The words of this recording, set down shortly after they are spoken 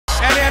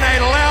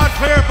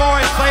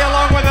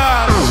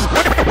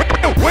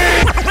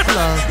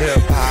love. Hip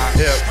hop,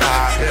 hip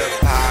hop, hip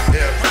hop,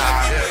 hip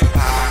hop, hip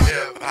hop,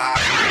 hip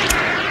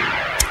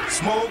hop.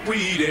 Smoke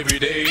weed every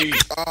day.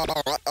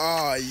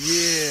 Oh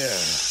yeah.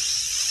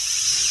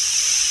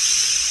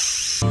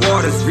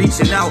 Waters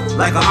reaching out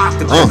like an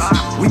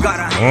octopus. We got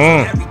our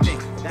hands on everything.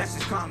 That's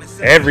just common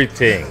sense.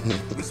 Everything.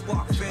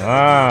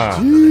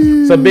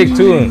 It's a big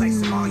tune.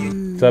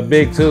 It's a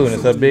big tune.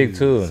 It's a big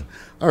tune.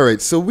 All right,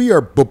 so we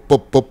are back.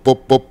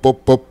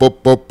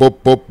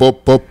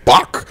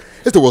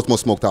 It's the world's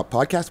most smoked out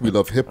podcast. We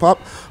love hip hop.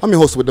 I'm your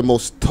host with the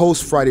most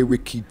toast, Friday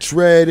Ricky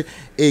Dred,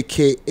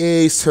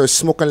 aka Sir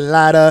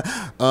Smoke-A-Lotta,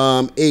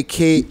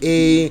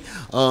 aka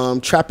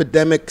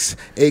Trapidemics,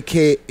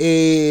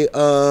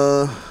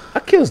 aka I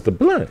kills the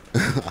blunt.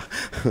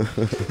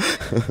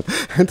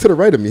 and to the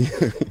right of me,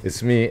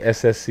 It's me,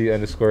 SSC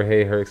underscore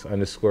Hey Hercs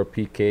underscore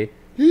PK.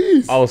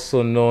 Jeez.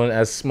 Also known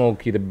as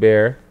Smokey the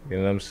Bear. You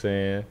know what I'm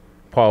saying?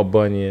 Paul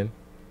Bunyan,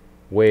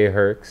 Way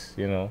Hercs,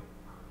 you know.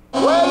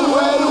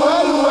 Well.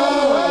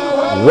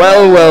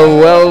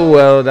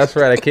 That's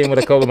right. I came with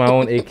a couple of my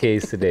own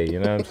AKs today. You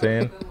know what I'm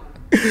saying?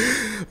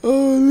 and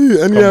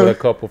Come with a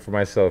couple for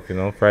myself, you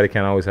know. Friday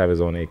can't always have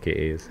his own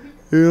AKAs.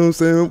 You know what I'm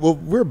saying? Well,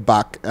 we're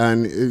back,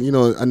 and you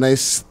know, a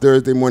nice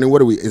Thursday morning.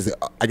 What are we? Is it?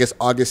 I guess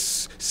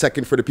August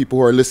 2nd for the people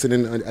who are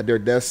listening at their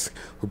desk,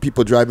 or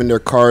people driving their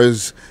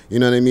cars. You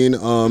know what I mean?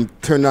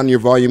 Turn down your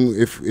volume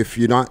if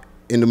you're not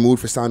in the mood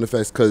for sound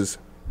effects, because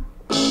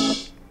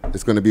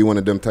it's gonna be one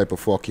of them type of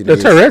fucking. The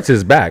Tourette's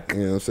is back. You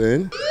know what I'm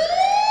saying?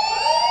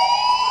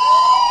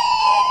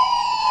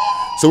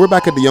 So we're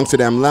back at the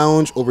Youngsterdam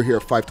Lounge over here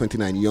at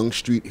 529 Young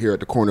Street here at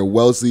the corner of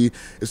Wellesley.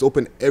 It's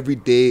open every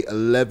day,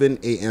 11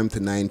 a.m. to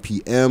 9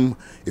 p.m.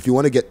 If you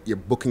want to get your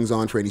bookings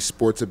on for any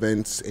sports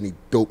events, any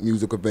dope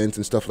music events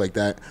and stuff like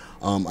that,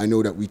 I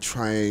know that we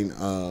try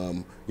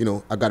and, you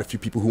know, I got a few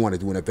people who want to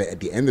do an event at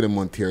the end of the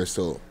month here.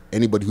 So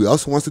anybody who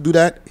else wants to do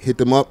that, hit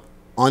them up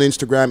on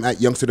Instagram at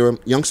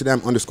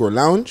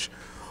Youngsterdam_lounge,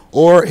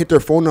 or hit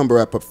their phone number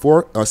at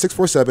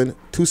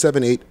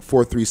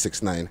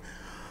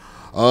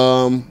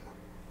 647-278-4369.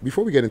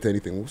 Before we get into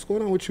anything, what's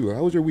going on with you?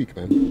 How was your week,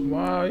 man?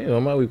 Wow, you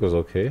know, my week was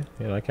okay.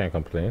 You know, I can't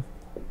complain.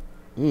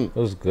 It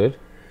was good.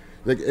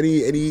 Like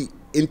any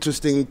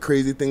interesting,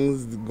 crazy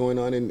things going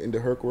on in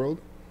the Herc world?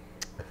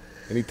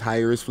 Any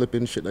tires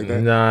flipping, shit like that?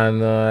 Nah,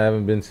 I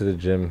haven't been to the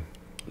gym.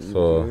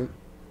 So,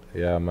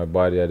 yeah,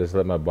 I just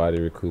let my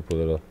body recoup a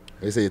little.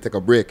 They say you take a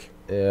break.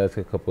 Yeah, it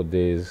took a couple of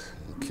days.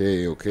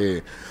 Okay.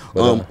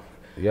 But,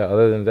 yeah,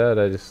 other than that,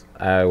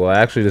 I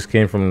actually just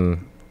came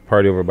from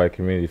party over by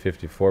Community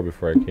 54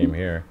 before I came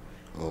here.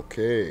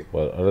 Okay.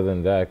 But other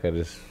than that, I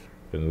just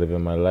been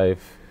living my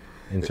life,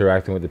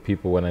 interacting with the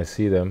people when I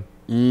see them.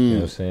 You know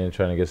what I'm saying?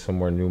 Trying to get some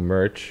more new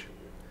merch.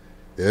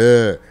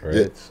 Yeah. Right?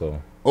 Yeah.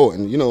 So. Oh,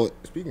 and you know,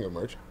 speaking of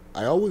merch,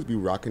 I always be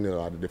rocking a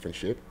lot of different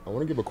shit. I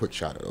want to give a quick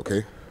shout out,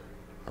 okay?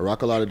 I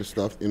rock a lot of the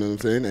stuff, you know what I'm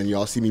saying? And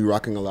y'all see me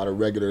rocking a lot of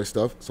regular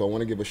stuff. So I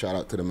want to give a shout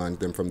out to the man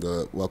them from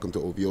the Welcome to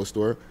OVO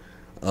store.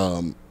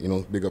 You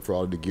know, big up for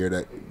all of the gear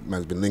that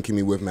man's been linking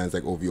me with. Man's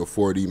like OVO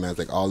 40, man's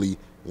like Ollie. You know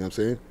what I'm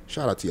saying?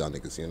 Shout out to y'all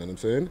niggas, you know what I'm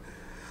saying?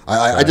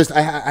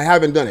 I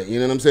haven't done it, you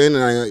know what I'm saying?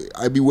 And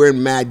I be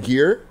wearing mad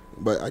gear,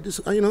 but I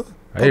you know,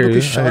 publicly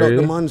shout out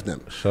the mans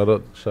them. Shout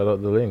out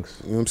the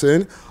links. You know what I'm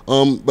saying?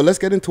 But let's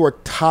get into our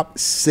top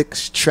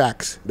 6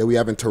 tracks that we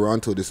have in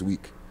Toronto this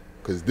week.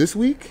 Because this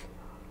week,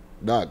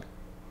 dog,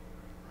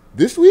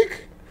 this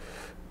week?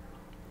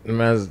 The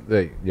man's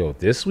like,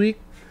 this week,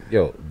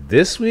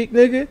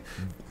 nigga,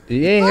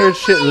 you ain't heard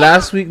shit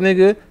last week,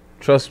 nigga.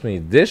 Trust me,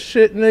 this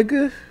shit,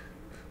 nigga,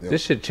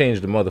 this shit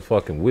changed the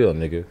motherfucking wheel,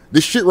 nigga.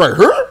 This shit right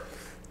here?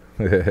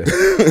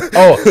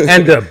 Oh,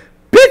 and the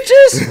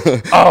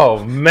bitches?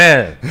 Oh,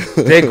 man.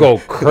 They go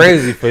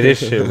crazy for this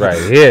shit right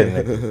here,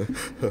 nigga.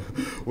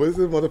 What does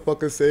this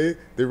motherfucker say?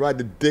 They ride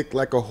the dick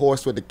like a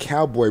horse with the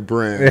cowboy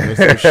brand. Or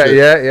some shit.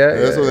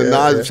 That's what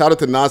Nas. Shout out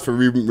to Nas for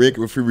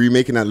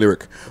remaking that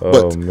lyric.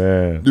 Oh, but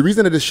man. The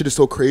reason that this shit is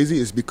so crazy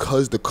is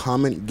because the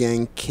comment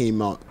gang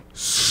came out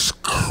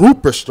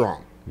super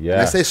strong. Yeah.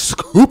 And I say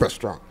super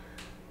strong.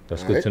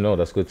 That's good to know.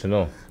 That's good to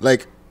know.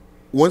 Like,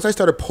 once I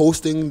started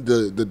posting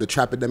the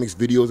Trapidemics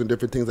videos and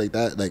different things like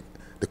that, like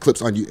the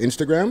clips on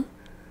Instagram,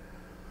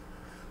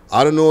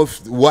 I don't know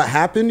what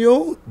happened,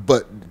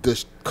 but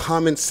the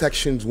comment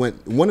sections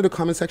went. One of the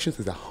comment sections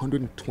is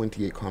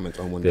 128 comments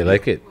on one. They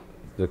like it.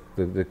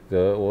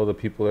 All the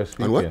people are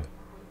speaking. On what?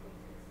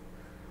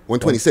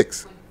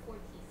 126.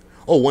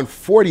 Oh,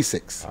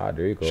 146. Ah,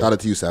 there you go. Shout out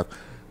to you, Saf.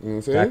 You know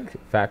what I'm saying?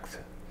 Fact.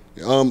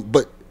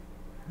 But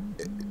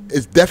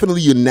it's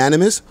definitely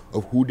unanimous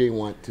of who they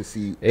want to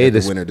see as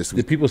the winner this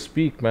week. The people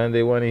speak, man.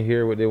 They want to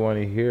hear what they want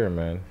to hear,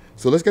 man.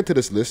 So let's get to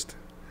this list.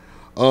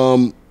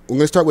 We're going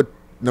to start with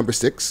number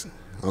 6.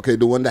 Okay,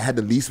 the one that had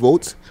the least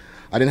votes.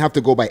 I didn't have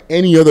to go by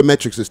any other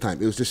metrics this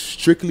time. It was just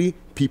strictly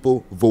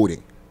people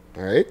voting.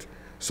 All right?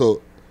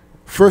 So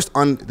first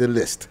on the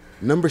list,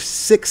 number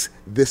 6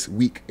 this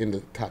week in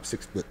the top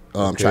 6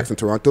 tracks in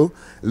Toronto,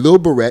 Lil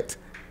Berrette,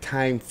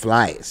 time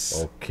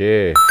flies.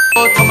 Okay.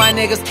 All my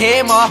niggas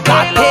came up,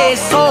 got paid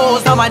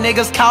souls, all my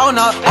niggas count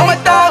up. All my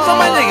dogs, all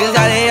my niggas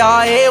got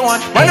AR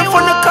A1. Running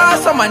from the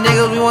cost, all my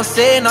niggas, we won't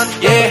say none.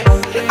 Yeah,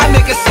 I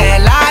make it say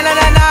la na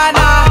na na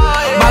na.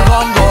 My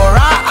gun go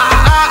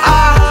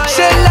ra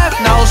shit left,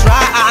 nose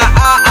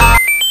right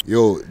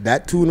Yo,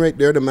 that tune right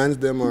there, the mans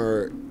them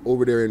are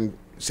over there in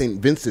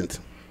St. Vincent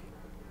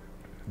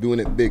doing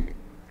it big. You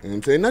know what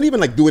I'm saying? Not even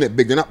like doing it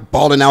big. They're not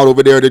balling out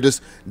over there. They're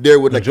just there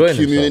with like the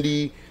community.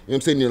 You know what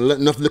I'm saying? You know,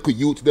 enough little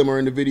youths them are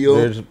in the video.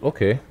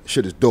 Okay.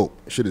 Shit is dope.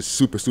 Shit is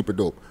super, super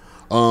dope.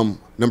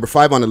 Number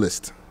 5 on the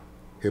list.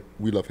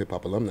 We love hip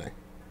hop alumni.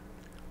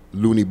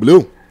 Loonie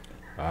Blue.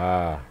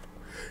 Ah.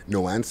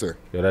 No answer.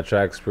 Yo, that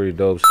track's pretty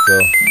dope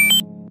still.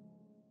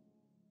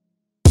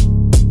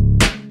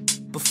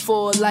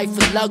 Before life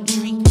of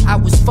luxury, I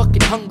was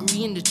fucking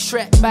hungry in the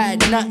trap by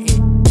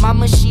nothing.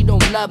 Mama, she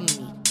don't love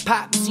me.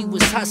 Pops, he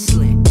was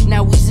hustling.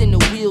 Now he's in a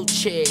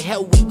wheelchair.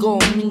 Hell, we gon'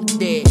 meet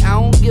there. I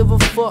don't give a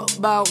fuck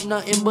about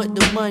nothing but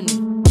the money.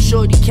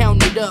 Shorty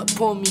counted up,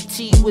 pour me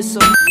tea with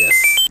some.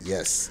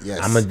 Yes.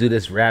 I'm gonna do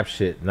this rap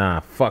shit.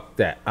 Nah, fuck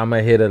that. I'm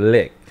gonna hit a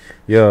lick.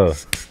 Yo.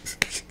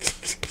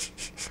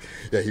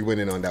 Yeah, he went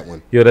in on that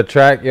one. Yo, the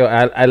track, yo,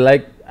 I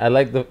like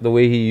the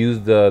way he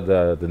used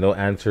the no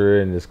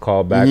answer and this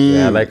callback.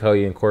 Yeah, I like how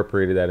he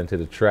incorporated that into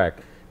the track.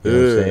 You know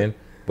what I'm saying?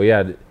 But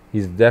yeah,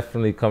 he's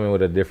definitely coming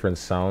with a different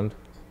sound,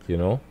 you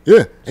know?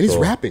 Yeah, and he's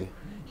rapping.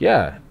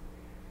 Yeah.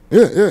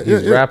 Yeah.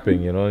 He's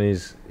rapping, you know, and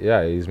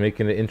he's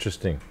making it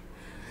interesting.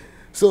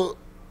 So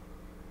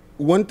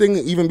one thing,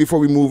 even before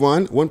we move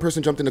on, one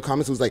person jumped in the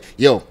comments and was like,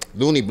 yo,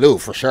 Loonie Blue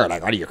for sure.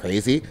 Like, are you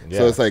crazy? Yeah.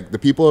 So it's like the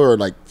people are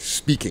like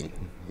speaking.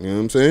 You know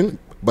what I'm saying?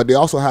 But they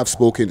also have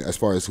spoken as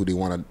far as who they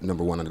want at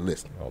number 1 on the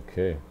list.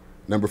 Okay.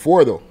 Number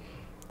 4 though,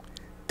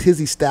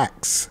 Tizzy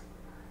Stacks,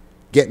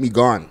 Get Me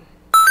Gone.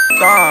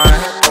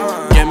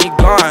 Get me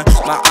gone.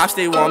 My ops,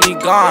 they want me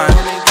gone.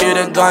 Hear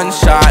the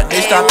gunshot,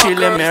 they stop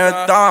peeling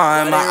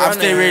marathon. My ops,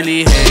 they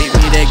really hate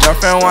me. Their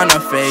girlfriend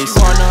wanna face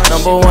me.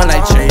 Number 1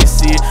 like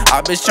Tracy.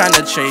 I bitch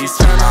tryna chase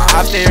me. My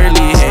ops, they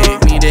really hate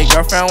me. Their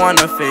girlfriend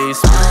wanna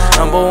face me.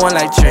 Number 1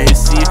 like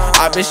Tracy.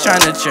 I bitch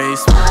tryna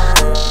chase me.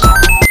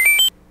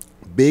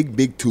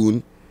 Big tune. You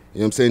know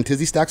what I'm saying?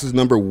 Tizzy Stacks was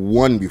number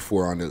 1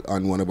 before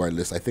on one of our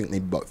lists. I think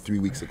maybe about 3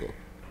 weeks ago.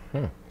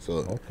 So,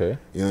 okay.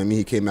 You know what I mean?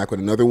 He came back with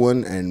another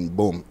one, and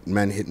boom,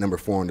 man hit number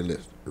 4 on the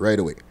list right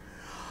away.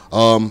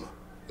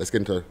 Let's get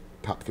into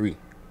top 3.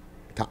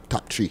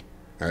 Top 3.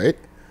 All right?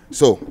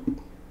 So,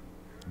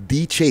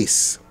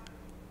 DChase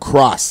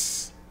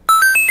Cross.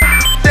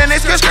 Then they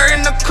skirt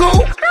in the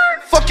coupe.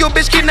 Fuck your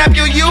bitch, kidnap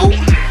your you.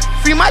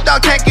 Free my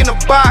dog tank in a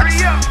box.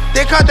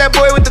 They caught that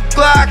boy with the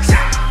Glocks.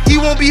 He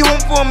won't be home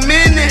for a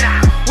minute.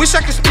 Wish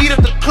I could speed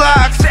up the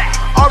clocks.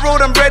 All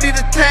road, I'm ready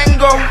to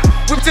tango.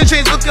 Whips and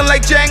chains looking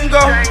like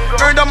Django.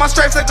 Earned all my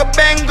stripes like a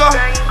bango.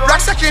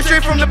 Rocks I came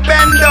straight from the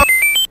bando.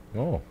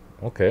 Oh,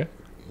 okay.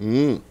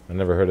 I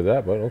never heard of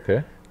that, but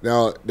okay.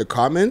 Now, the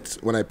comments,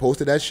 when I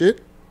posted that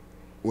shit,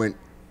 went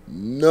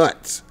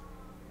nuts.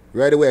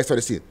 Right away, I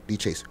started seeing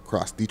DChase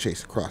Cross,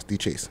 DChase Cross,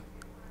 DChase.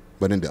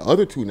 But then the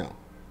other 2 now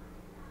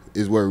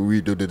is where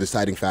we do the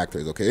deciding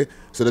factors, okay?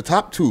 So the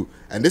top 2,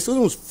 and this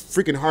one was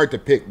freaking hard to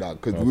pick,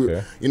 dog,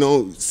 because you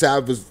know,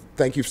 Sav was,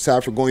 thank you,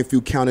 Sav, for going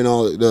through counting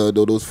all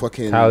those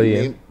fucking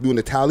names, doing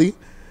the tally.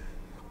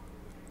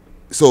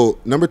 So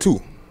number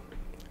 2,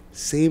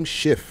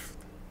 SameShift,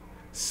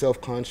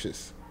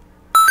 Self-Conscious.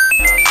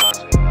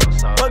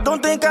 But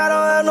don't think I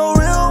don't have no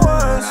real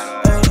ones.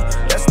 Hey,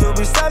 that still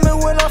beside me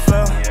when I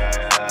fell.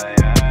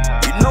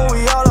 You know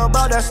we all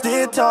about that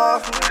still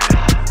talk.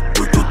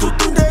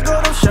 There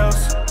go them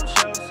shells.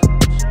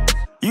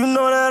 You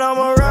know that I'm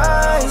a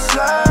right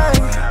slide.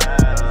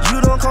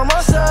 You don't come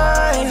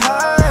outside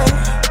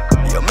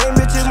high. Your main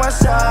bitch is my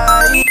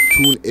side.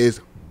 Tune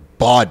is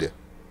bod. You know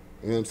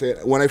what I'm saying?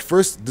 When I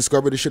first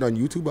discovered this shit on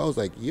YouTube, I was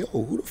like, yo,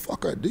 who the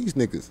fuck are these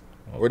niggas?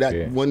 Okay. Or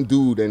that one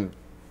dude and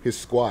his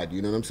squad,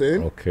 you know what I'm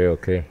saying?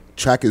 Okay.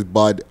 Track is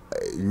bod.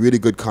 Really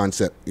good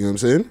concept, you know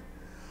what I'm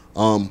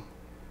saying?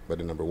 But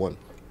the number 1.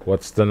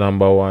 What's the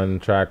number 1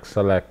 track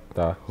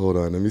selector? Hold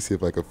on, let me see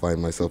if I can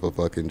find myself a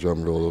fucking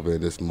drum roll over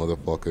in this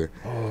motherfucker.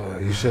 Oh,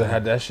 you should have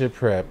had that shit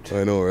prepped.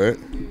 I know, right?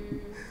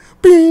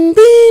 Bing,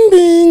 bing,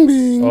 bing,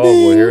 bing. Oh,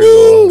 well, here we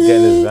go.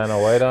 Getting his Vanna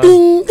White on.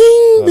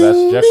 Oh,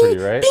 that's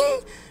Jeopardy, right?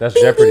 That's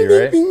Jeopardy,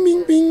 right?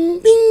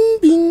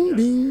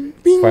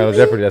 Final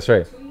Jeopardy, that's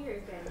right.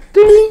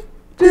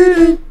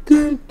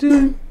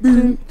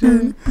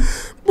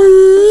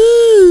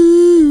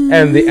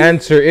 And the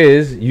answer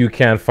is you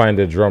can't find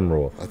a drum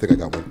roll. I think I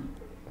got one.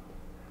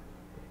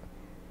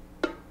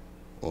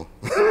 Oh.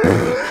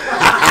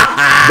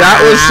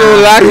 That was so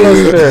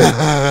lackluster.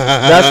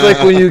 That's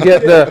like when you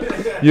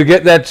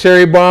get that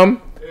cherry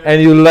bomb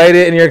and you light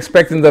it and you're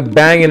expecting the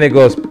bang and it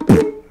goes.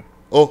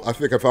 Oh, I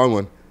think I found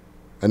one.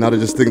 And now they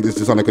just think this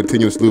is on a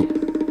continuous loop.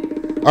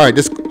 All right,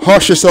 just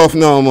hush yourself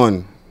now,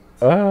 man.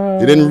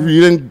 You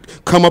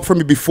didn't come up for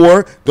me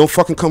before. Don't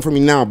fucking come for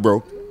me now,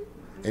 bro.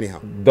 Anyhow.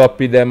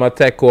 Duppy them a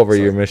take over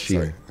your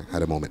machine. Sorry, I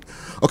had a moment.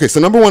 Okay, so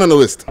number 1 on the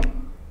list.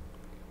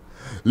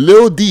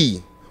 Lil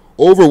D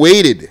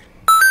Overweighted.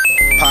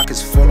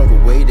 Pockets full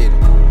of weighted.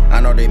 I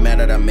know they mad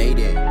that I made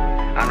it.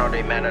 I know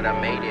they mad that I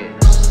made it.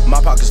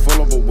 My pockets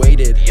full of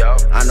weighted.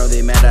 I know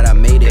they mad that I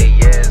made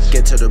it.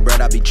 Get to the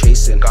bread, I be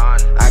chasing.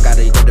 I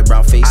gotta get the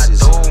brown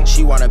faces.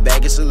 She want a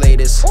bag, it's the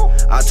latest.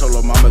 I told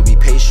her mama be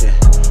patient.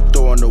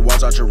 Throwing the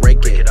walls out, you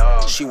rake it.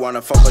 She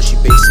wanna fuck, but she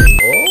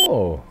basic.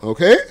 Oh.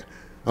 Okay.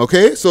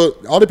 Okay. So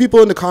all the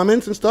people in the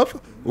comments and stuff,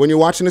 when you're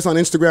watching this on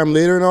Instagram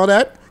later and all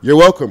that, you're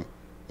welcome.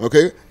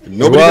 Okay.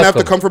 Nobody's gonna have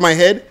to come for my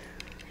head.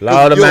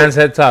 Allow the man's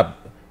head top.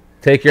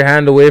 Take your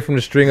hand away from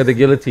the string of the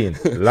guillotine.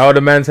 Allow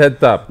the man's head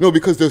top. No,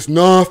 because there's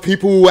enough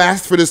people who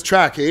asked for this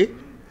track, eh?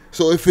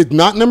 So if it's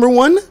not number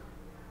one,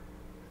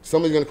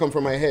 somebody's gonna come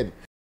for my head.